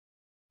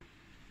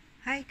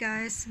Hi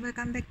guys,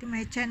 welcome back to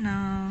my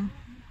channel.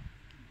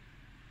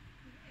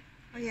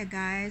 Oh yeah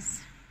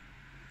guys,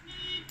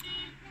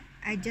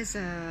 I just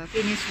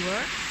finished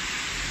work.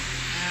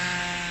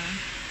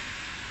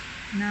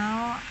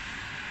 Now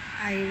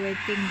I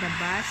waiting the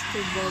bus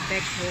to go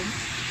back home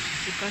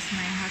because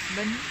my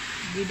husband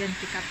didn't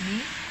pick up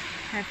me,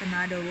 have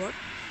another work,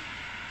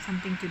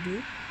 something to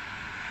do.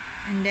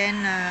 And then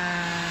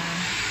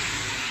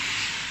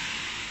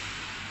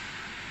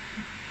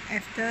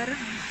after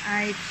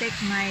I take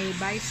my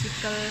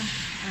bicycle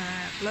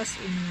close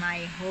in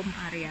my home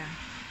area.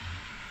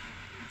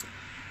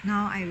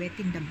 Now I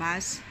waiting the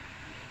bus,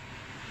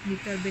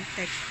 little bit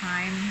take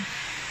time.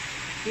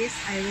 This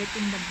I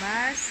waiting the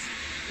bus.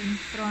 In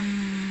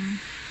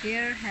front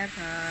here have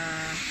a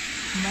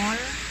mall,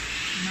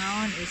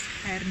 now is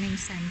learning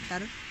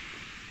center.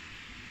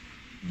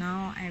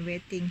 Now I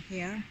waiting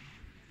here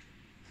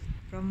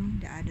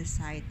from the other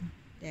side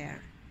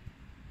there,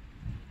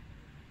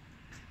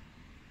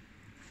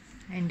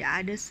 and the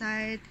other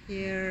side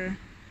here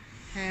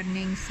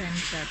learning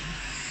center.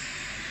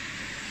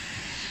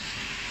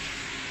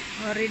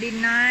 Already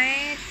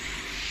night,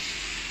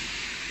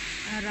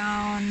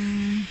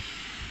 around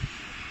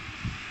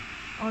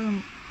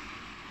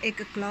 8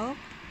 o'clock.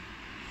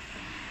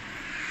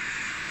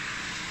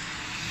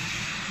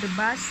 The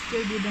bus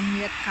still didn't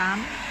yet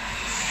come.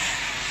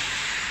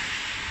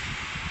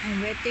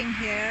 I'm waiting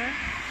here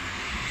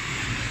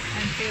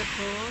until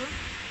cold.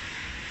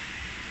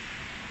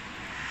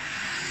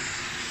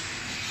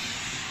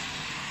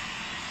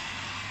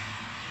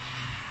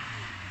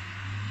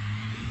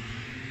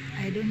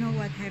 I don't know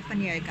what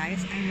happened here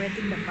guys. I'm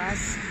waiting the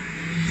bus.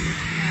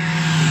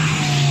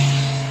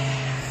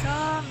 So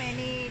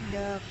many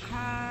the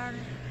car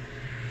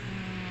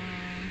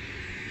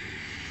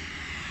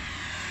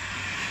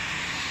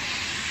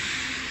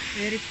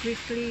very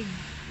quickly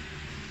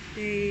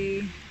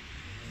they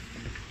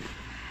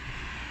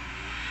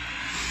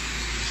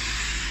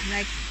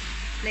like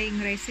playing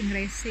racing.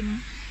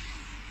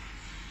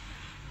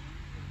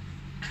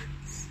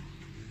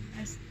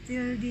 I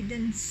still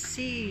didn't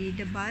see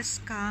the bus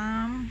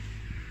come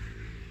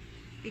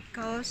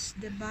because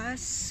the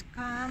bus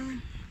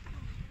come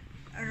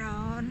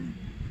around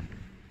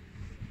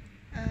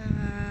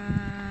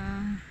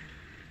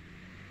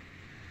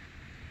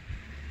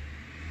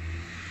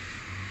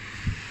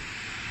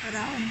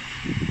around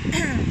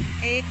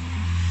 8:11.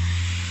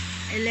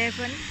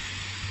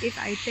 If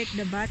I take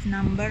the bus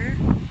number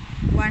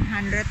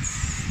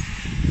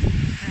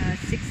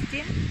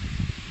 116,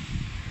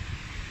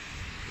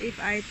 if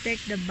I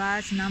take the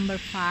bus number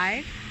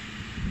 5,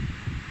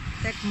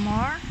 take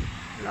more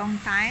long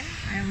time.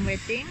 I'm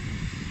waiting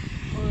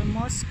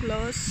almost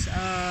close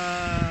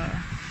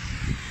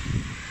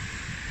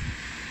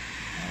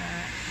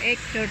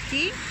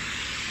 8:30.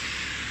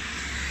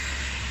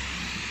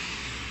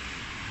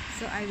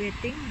 So I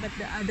waiting, but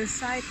the other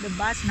side the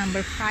bus number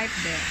 5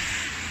 there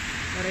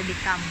already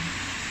come,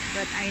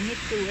 but I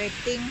need to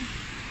waiting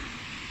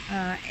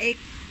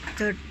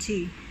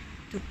 8:30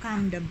 to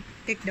come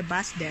take the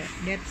bus there,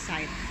 that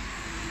side.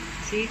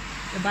 See,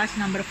 the bus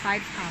number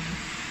 5 come.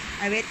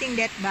 I waiting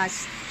that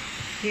bus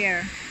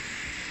here.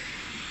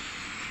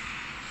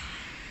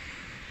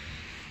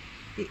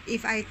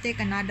 If I take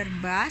another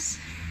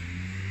bus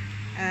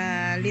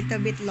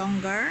little bit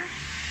longer,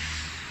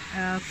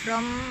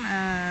 from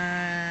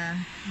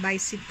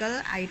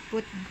bicycle I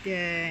put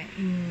the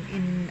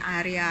in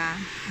area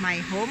my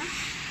home.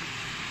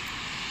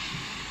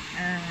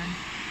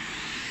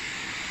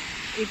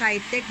 If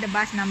I take the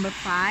bus number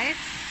 5,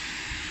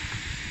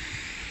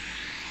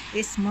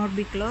 it's more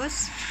be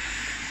close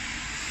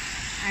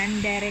and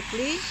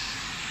directly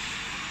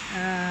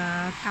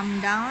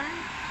come down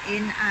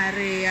in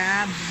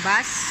area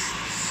bus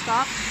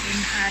stop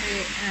in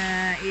area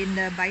in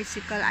the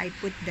bicycle I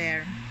put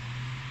there.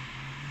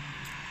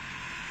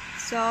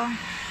 So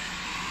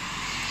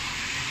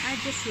I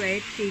just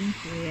waiting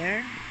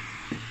here.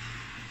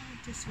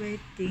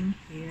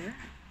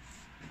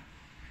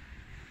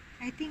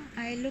 I think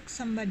I look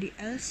somebody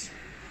else.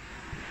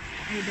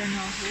 I don't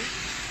know who.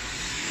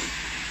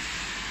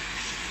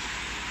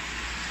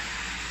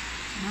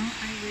 Now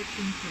I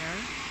waiting here.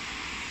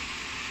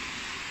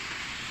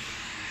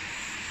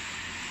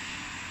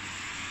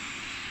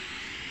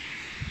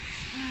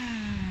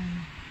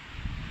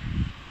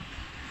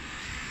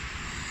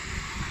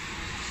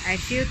 I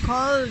feel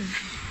cold.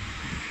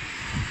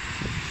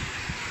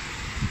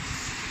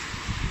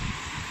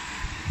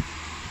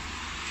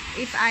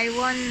 If I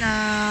want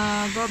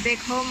go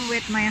back home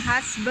with my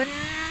husband,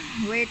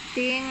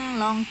 waiting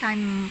long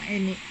time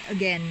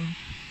again,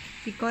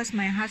 because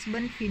my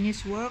husband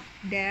finished work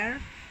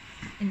there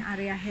in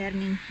area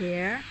Herning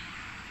here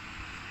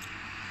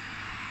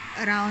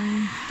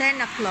around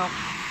 10 o'clock.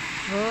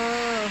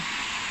 Oh,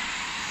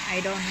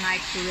 I don't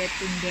like to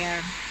waiting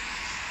there.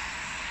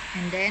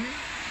 And then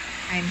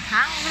I'm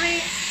hungry.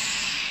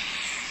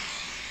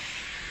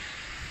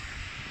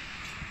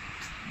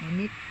 I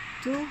need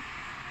to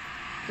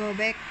go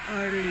back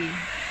early.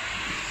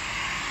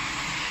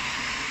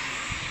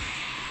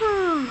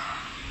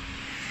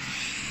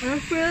 I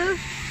feel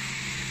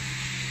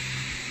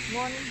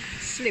won't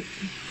sleep.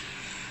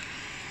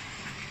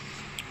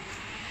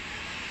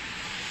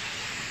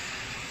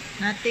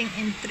 Nothing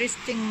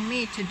interesting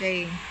me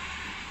today.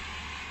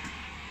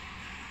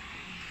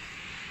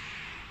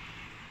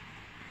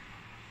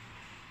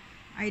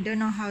 I don't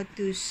know how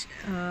to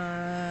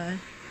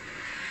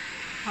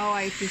how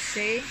I to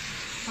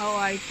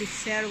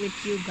share with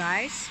you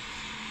guys.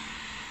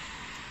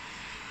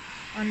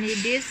 Only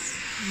this,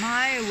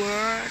 my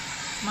word,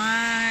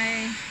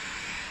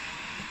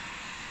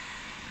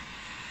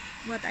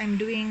 what I'm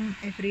doing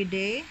every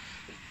day.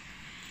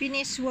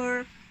 Finish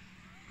work,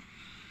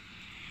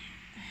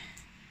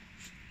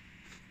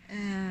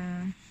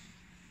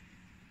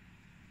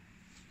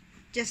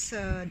 just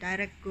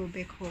direct go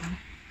back home.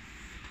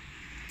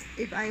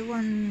 If I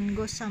want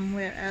go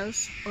somewhere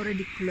else,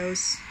 already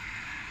closed.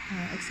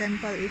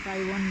 Example, if I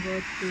want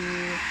go to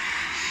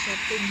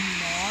shopping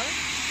mall,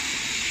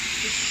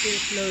 it's still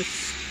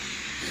closed.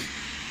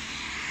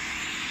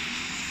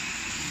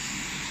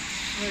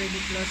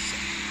 Already closed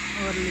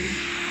early.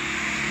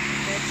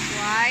 That's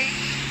why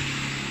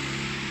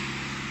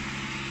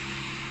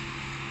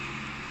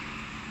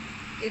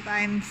if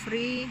I'm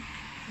free,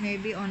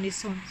 maybe only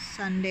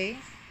Sunday,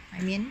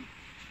 I mean,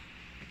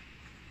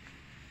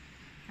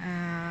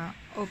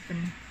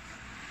 open.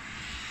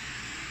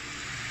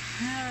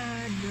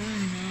 I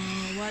don't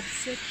know what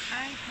should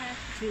I have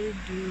to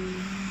do.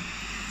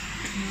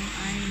 No,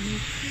 I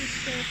need to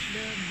take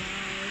the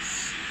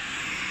bus.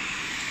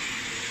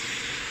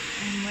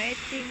 I'm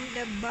waiting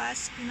the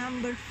bus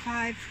number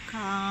 5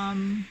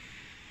 come.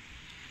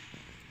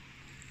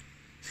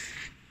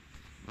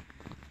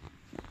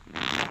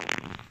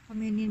 How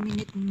many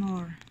minutes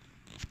more?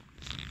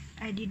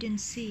 I didn't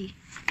see.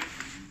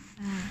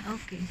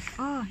 Okay.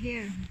 Oh,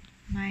 here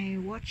my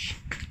watch.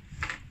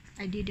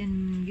 I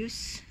didn't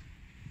use.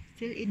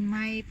 Still in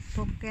my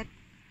pocket.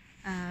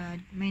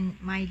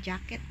 My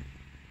jacket.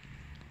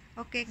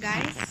 Okay,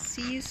 guys.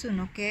 See you soon.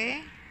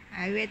 Okay.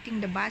 I'm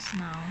waiting the bus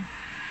now.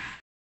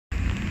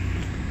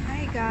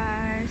 Hi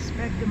guys,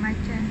 back to my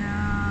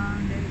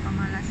channel dari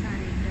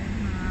Pamalasari,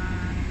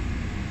 Denmark.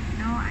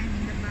 Now I'm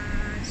in the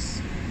bus.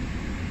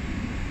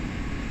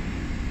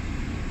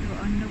 So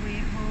on the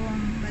way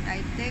home, but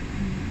I take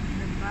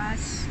the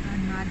bus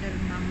another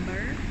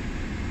number.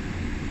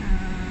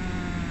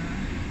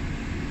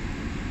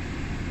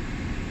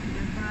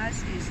 The bus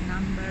is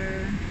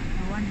number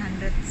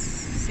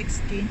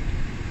 116.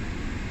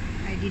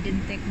 I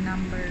didn't take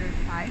number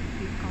 5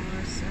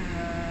 because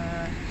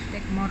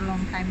take more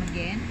long time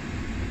again.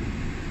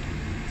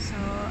 So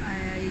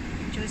I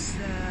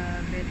just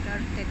better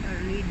take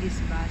early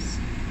this bus.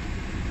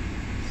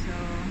 So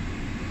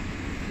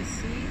you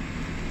see,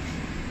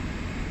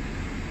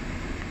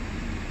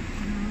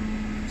 no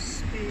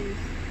space,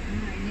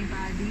 no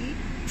anybody.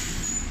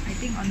 I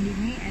think only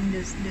me and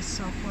the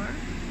chauffeur,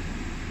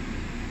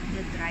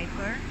 the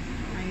driver.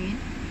 I mean,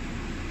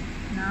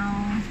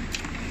 now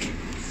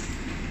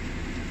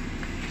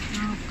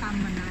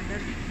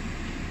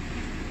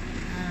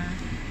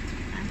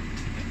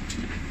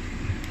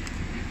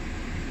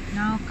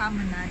come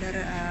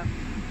another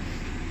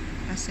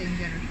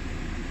passenger,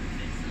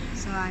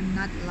 so I'm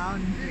not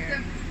alone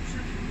here,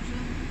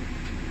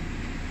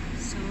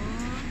 so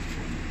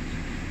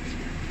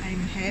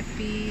I'm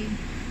happy.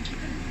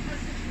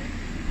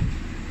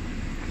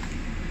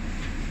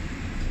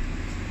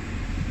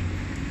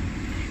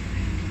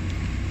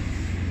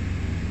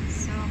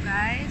 So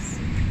guys,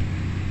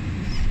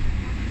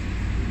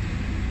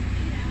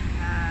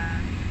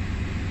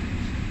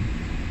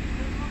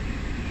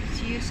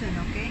 see you soon.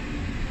 Okay.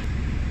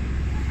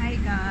 Hi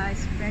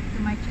guys, back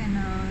to my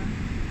channel.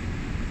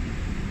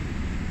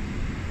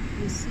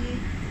 You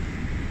see,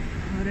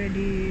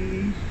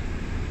 already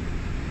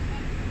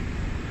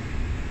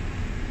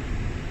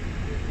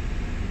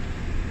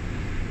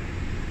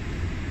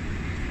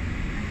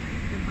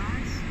the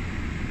bus.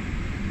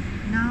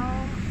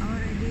 Now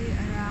already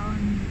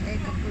around 8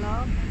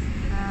 o'clock,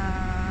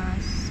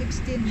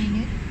 16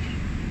 minutes.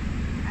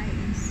 I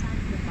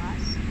inside the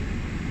bus.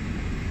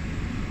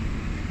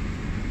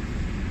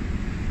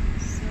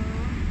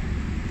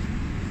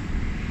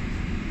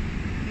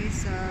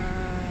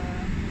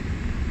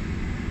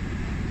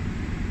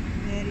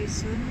 Very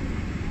soon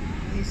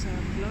is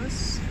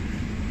close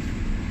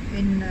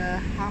in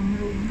the ham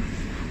room.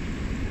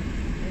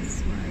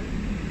 That's why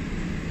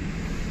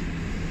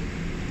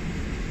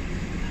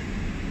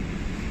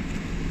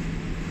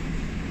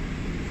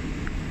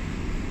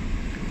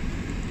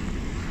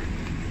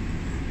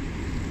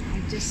I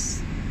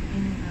just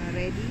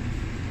ready.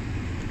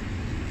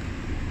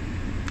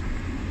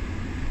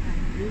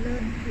 I'm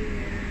alone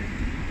here.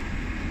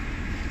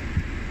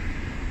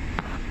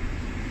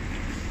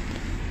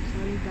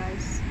 Sorry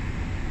guys,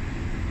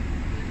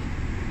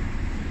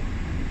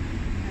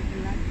 I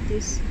like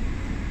this.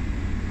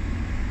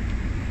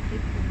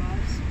 Take the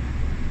bus.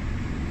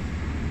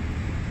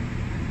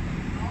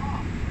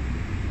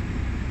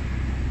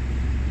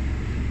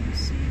 You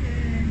see the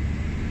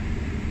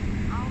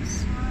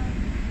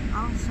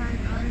outside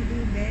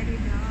already very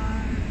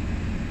dark.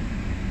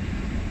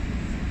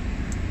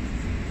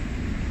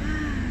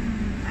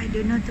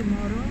 don't know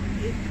tomorrow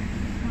if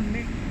come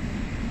back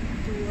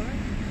to work.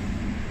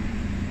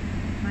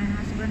 My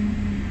husband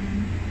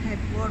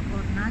have work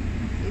or not.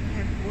 If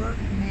have work,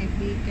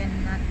 maybe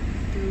cannot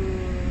to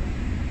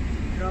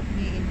drop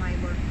me in my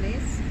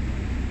workplace.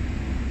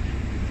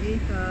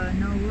 If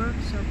no work,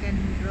 so can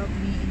drop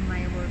me in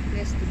my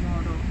workplace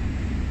tomorrow.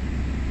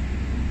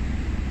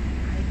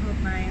 I hope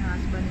my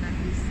husband not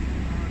busy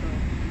tomorrow.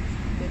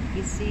 But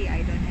busy,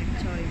 I don't have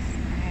choice.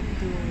 I have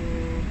to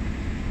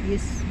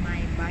use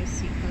my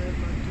bicycle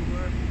go to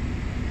work.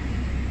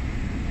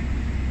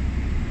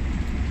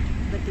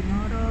 But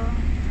tomorrow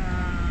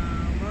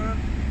work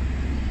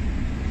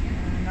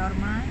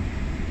normal.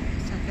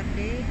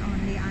 Saturday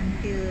only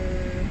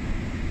until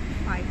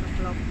 5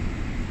 o'clock.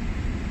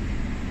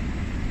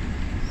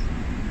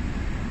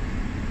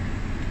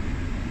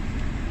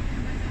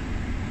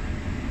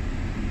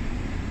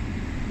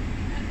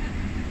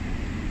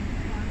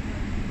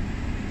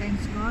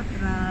 Thanks God,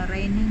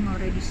 raining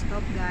already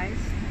stopped, guys.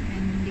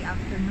 In the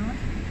afternoon,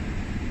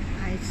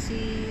 I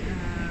see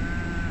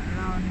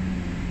around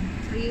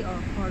 3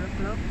 or 4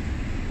 o'clock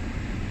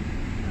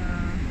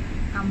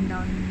come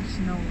down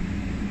snow,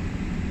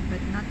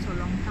 but not so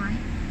long time.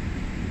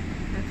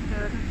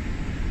 After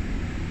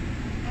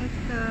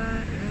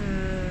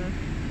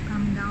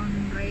come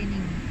down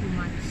raining too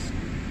much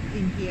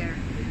in here.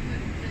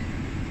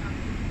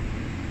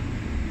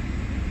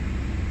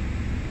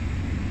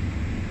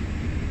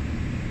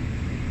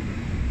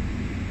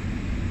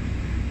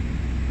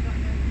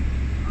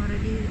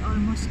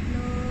 Almost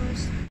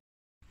closed.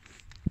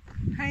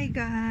 Hi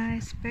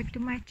guys, back to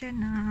my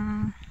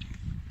channel.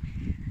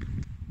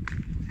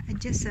 I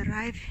just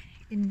arrived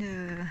in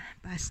the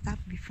bus stop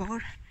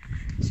before.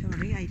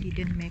 Sorry, I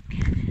didn't make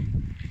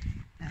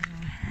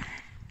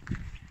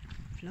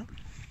vlog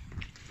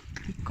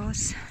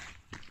because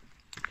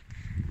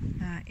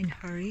in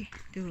hurry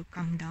to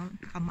come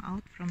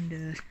out from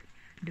the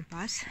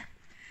bus.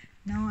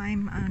 Now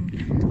I'm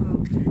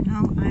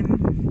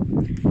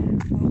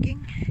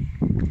walking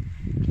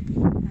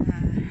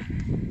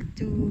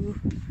to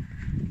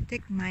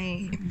take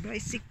my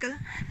bicycle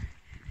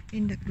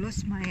in the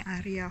close my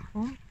area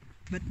home,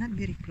 but not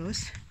very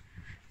close.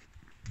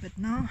 But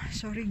now,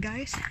 sorry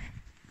guys,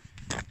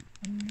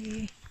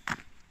 only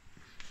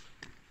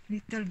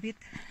little bit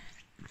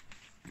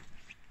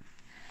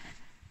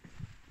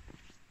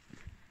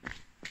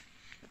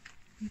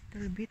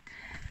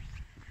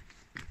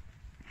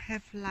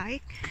have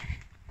light.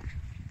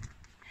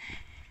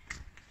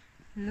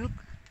 Look,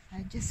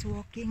 I just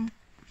walking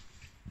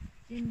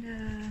in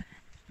the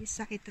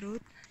side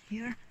road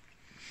here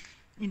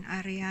in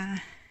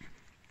area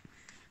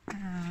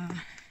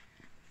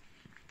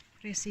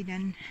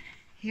resident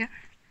here.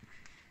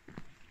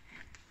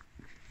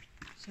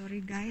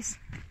 Sorry guys,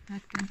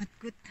 not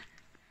good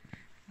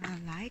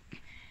light.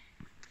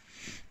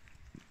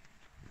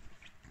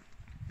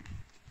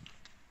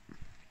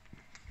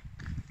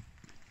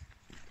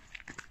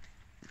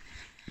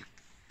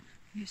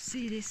 You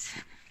see this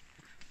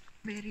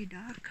very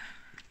dark.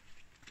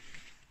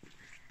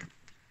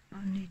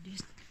 Only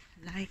this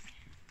light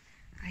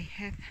I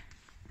have.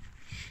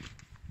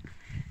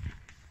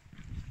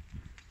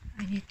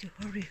 I need to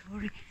hurry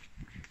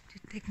to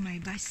take my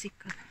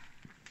bicycle.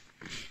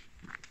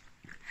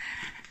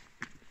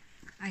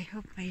 I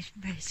hope my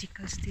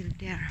bicycle still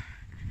there,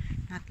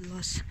 not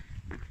lost.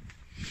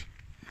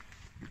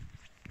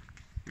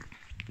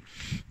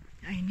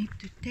 I need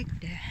to take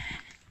the.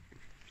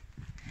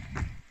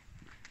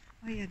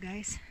 Oh yeah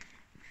guys,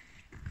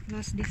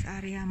 close this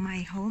area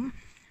my home.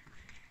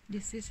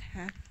 This is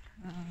have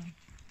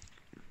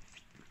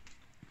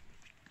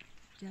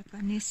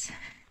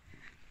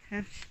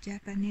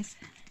Japanese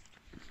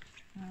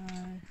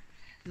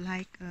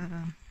like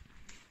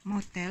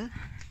motel.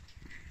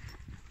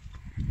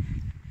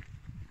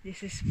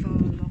 This is for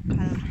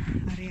local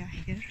area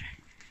here,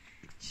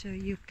 so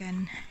you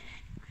can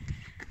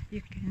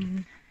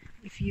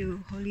if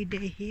you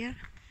holiday here,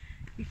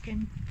 you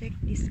can take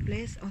this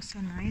place.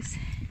 Also nice.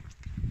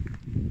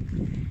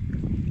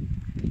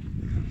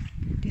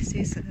 This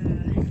is a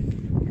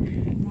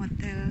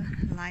motel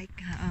like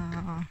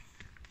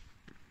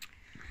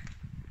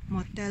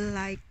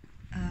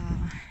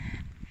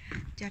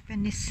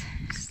Japanese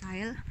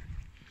style,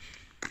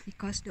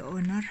 because the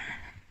owner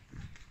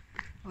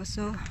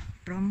also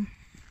from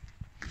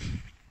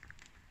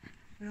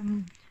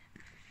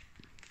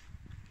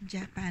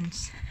Japan.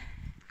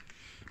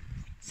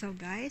 So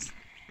guys,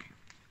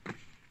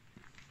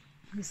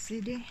 you see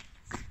the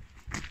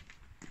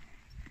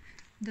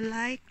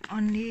light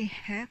only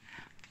have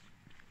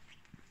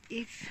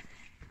if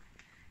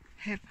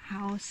have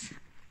house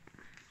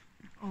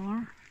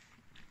or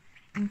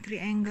in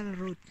triangle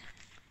road,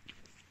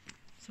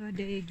 so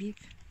they give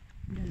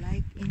the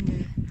light in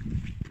the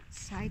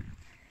side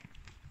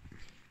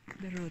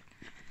the road.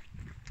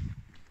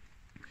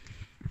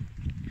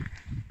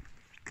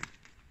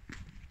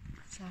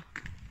 So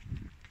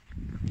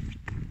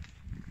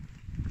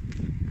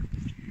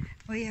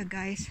oh yeah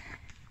guys,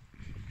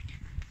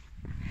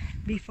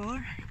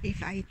 before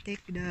if I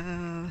take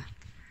the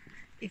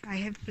if I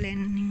have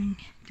planning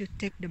to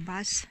take the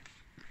bus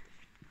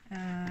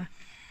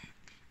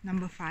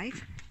number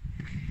 5,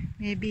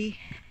 maybe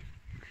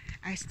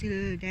I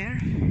still there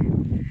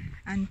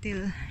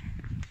until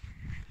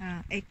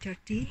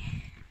 8:30.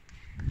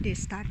 They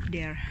start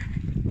there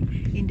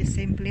in the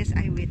same place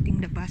I waiting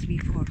the bus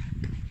before,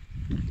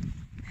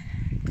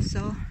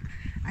 so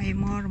I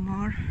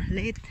more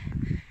late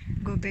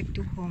go back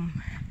to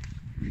home.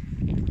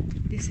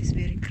 This is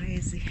very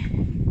crazy.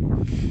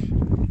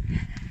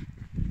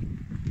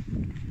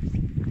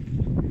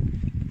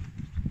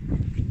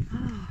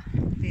 Oh,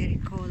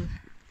 very cold.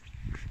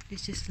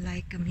 This is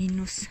like a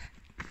minus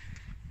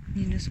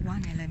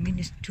 1 and a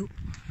minus 2.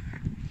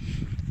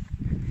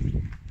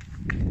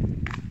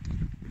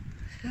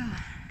 So,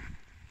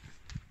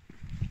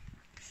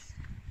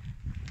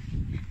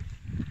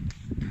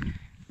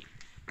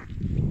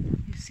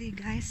 you see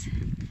guys,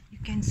 you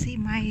can see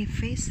my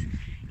face.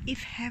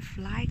 If have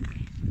like,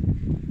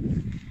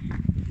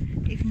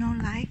 if no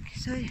like,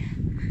 so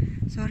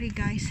sorry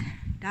guys,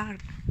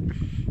 dark,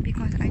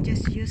 because I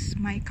just use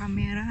my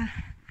camera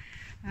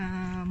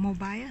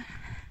mobile,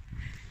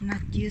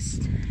 not use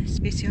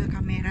special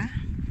camera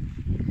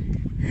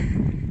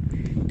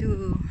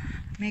to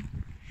make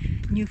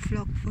new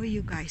vlog for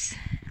you guys.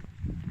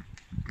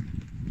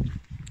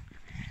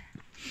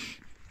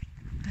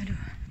 Aduh,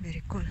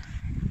 very cool.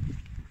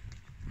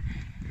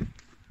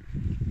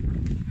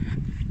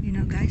 You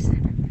know guys,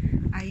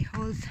 I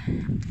hold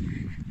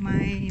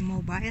my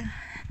mobile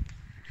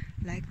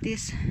like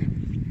this.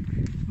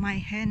 My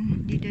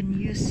hand didn't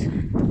use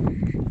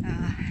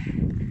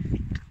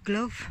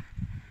glove,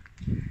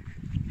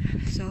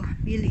 so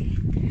really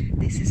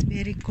this is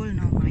very cool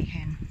now. My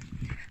hand,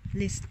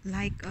 this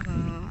like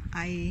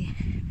I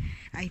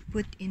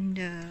put in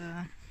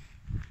the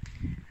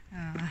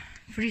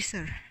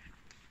freezer.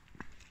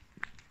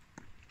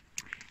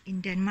 In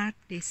Denmark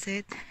they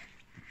said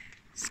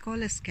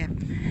scholarship.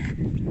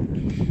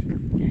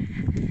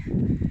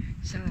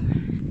 So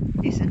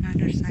this is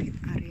another side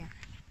area.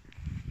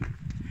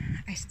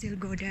 I still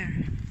go there.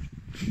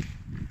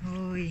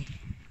 Oi.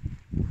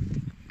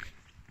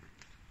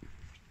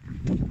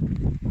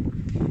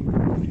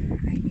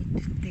 I need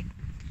to take.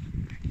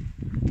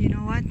 You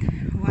know what?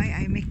 Why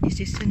I make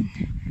decision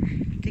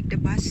take the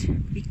bus?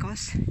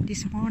 Because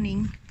this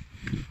morning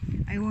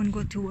I won't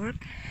go to work.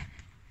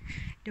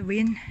 The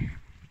wind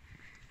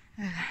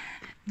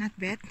not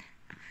bad.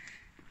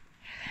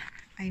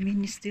 I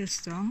mean it's still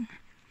strong.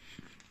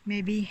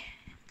 Maybe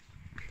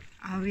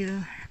I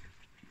will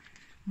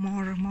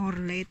more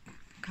late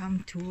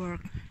come to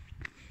work,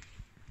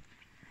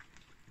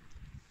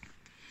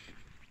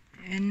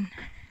 and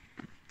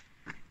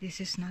this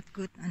is not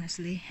good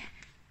honestly,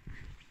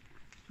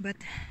 but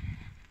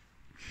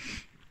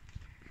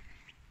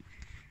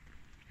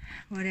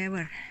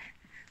whatever.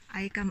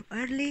 I come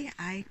early,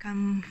 I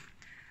come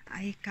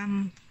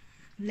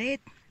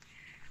late.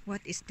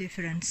 What is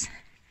difference?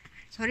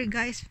 Sorry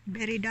guys,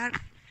 very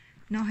dark.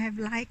 No have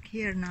light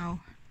here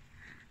now.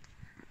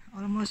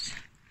 Almost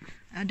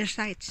other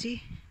side.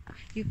 See,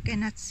 you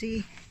cannot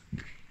see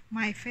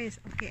my face.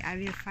 Okay, I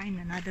will find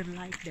another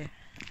light there.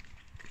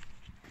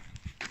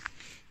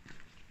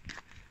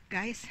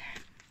 Guys,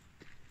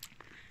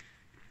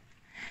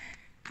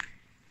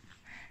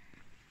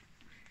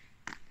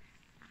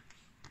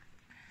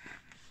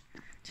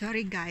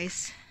 sorry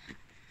guys,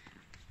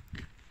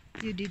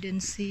 you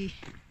didn't see.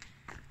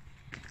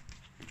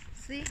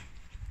 See,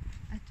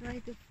 I try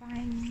to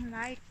find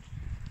light.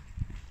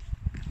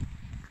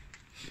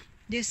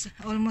 This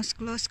almost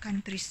close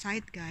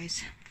countryside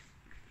guys.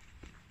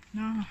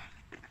 No,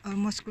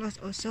 almost close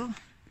also.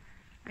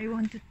 I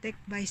want to take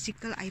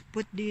bicycle. I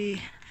put the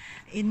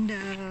in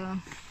the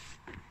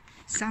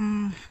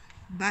some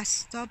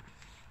bus stop,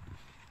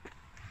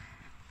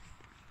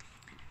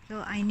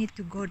 so I need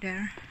to go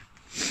there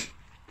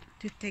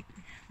to take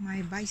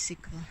my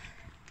bicycle.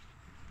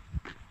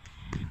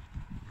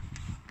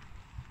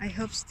 I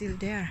hope still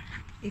there.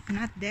 If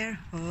not there,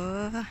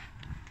 oh,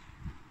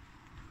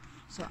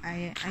 so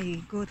I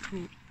go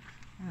to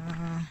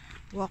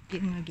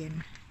walking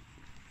again.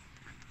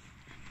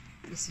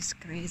 This is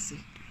crazy.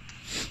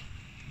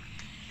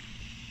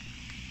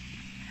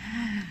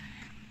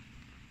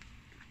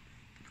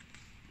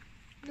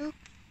 Look,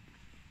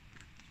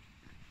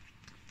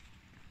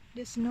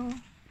 the snow.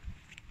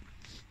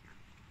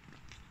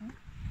 Huh?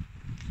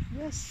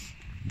 Yes,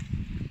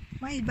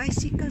 my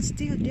bicycle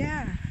still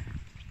there.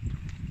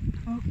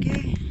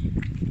 Okay.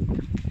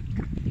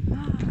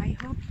 I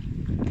hope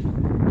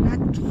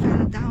not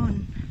fell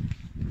down.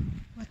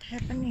 What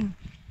happening?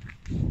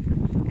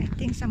 I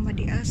think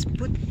somebody else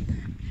put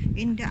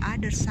in the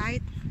other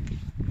side,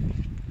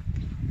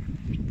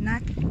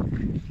 not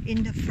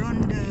in the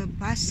front the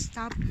bus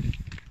stop.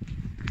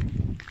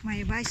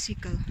 My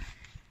bicycle.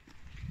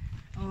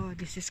 Oh,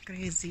 this is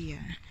crazy.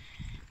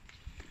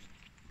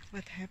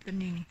 What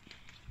happening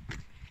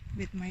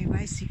with my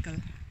bicycle?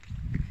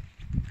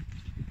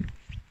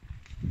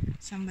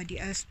 Somebody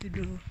else to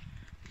do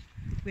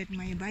with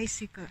my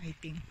bicycle, I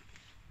think.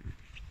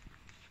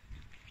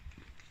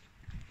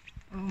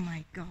 Oh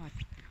my god,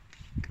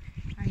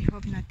 I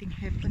hope nothing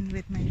happened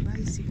with my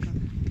bicycle.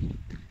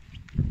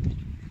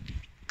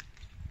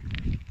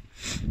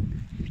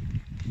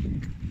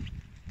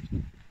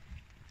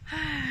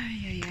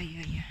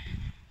 Yeah.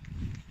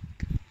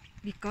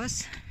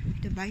 Because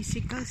the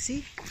bicycle,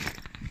 see,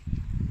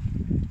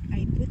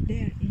 I put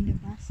there in the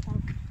bus stop.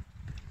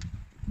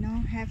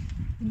 Now have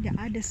in the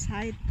other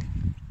side.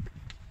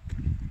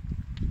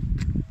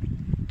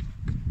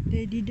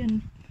 They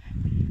didn't.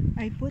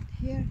 I put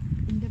here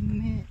in the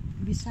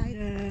beside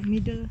the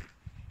middle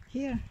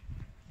here.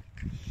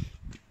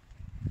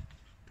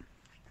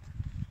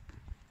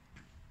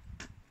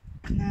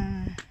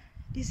 Nah,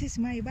 this is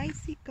my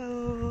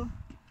bicycle.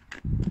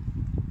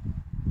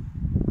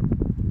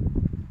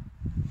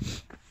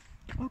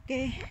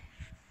 Okay,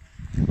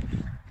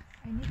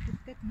 I need to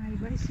take my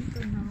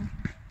bicycle now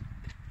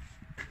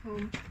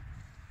home.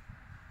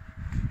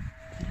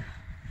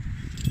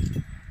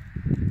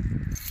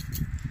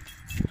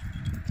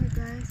 Okay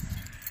guys,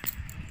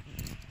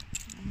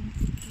 I need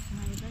to take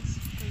my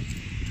bicycle.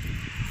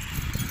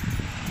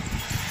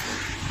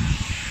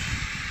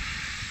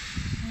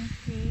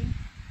 Okay,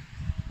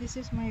 this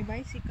is my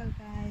bicycle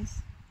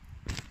guys.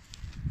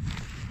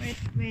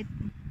 Wait.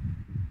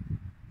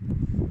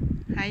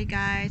 Hi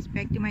guys,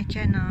 back to my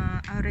channel.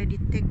 I already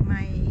take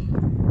my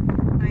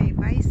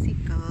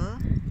bicycle.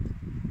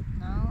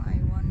 Now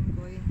I want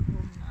going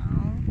home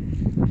now.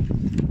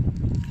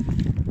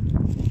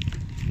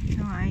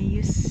 Now I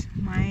use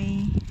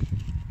my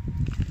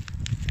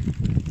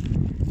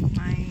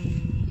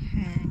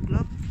hand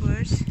glove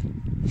first.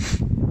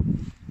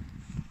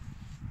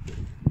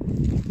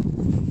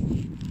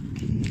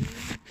 Okay.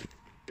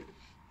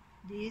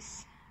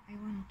 This I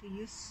want to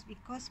use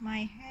because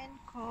my hand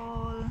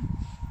cold.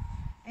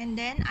 And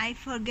then I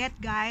forget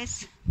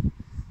guys,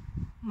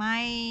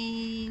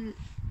 my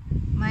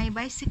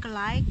bicycle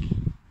light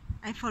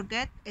I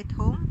forget at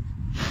home,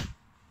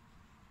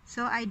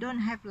 so I don't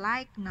have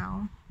light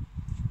now.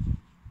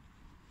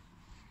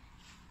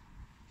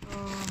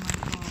 Oh my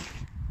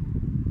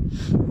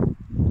god,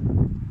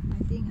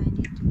 I think I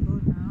need to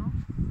go now.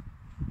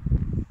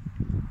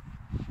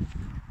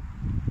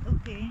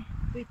 Okay,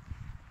 wait.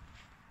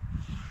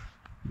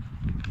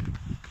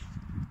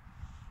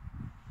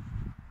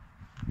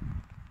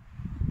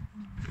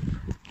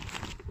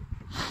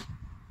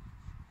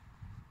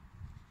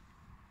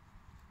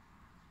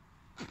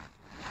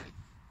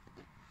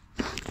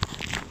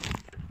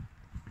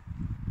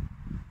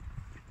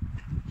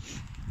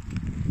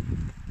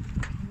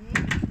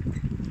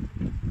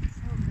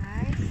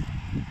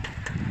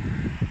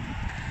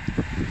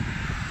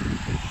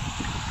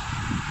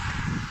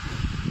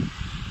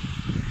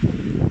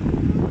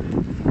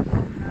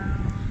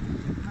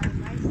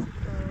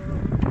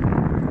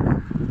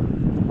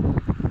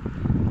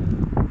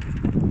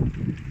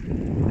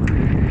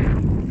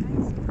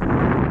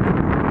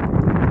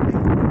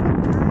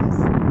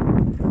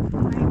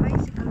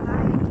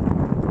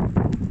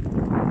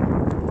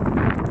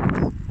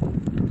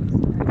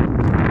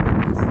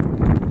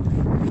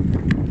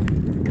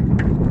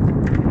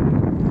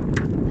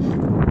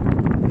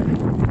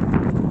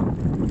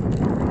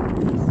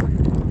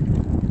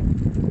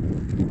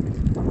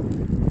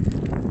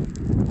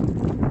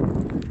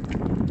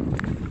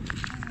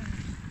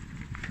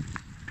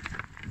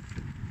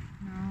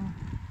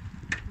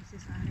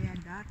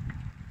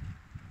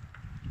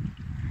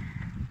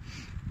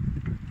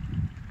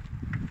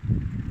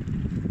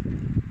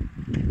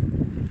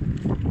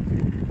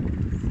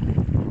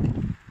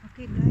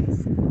 Okay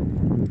guys,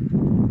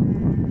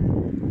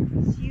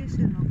 see you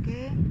soon.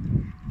 Okay,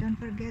 don't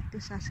forget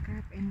to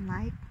subscribe and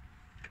like,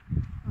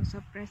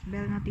 also press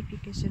bell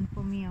notification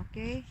for me.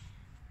 Okay,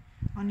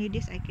 only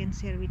this I can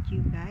share with you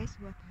guys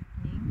what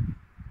happening.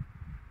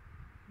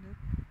 Look.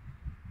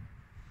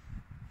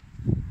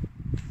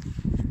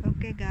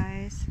 Okay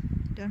guys,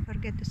 don't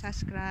forget to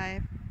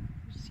subscribe.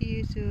 See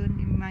you soon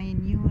in my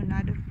new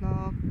another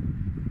vlog.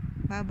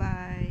 Bye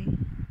bye.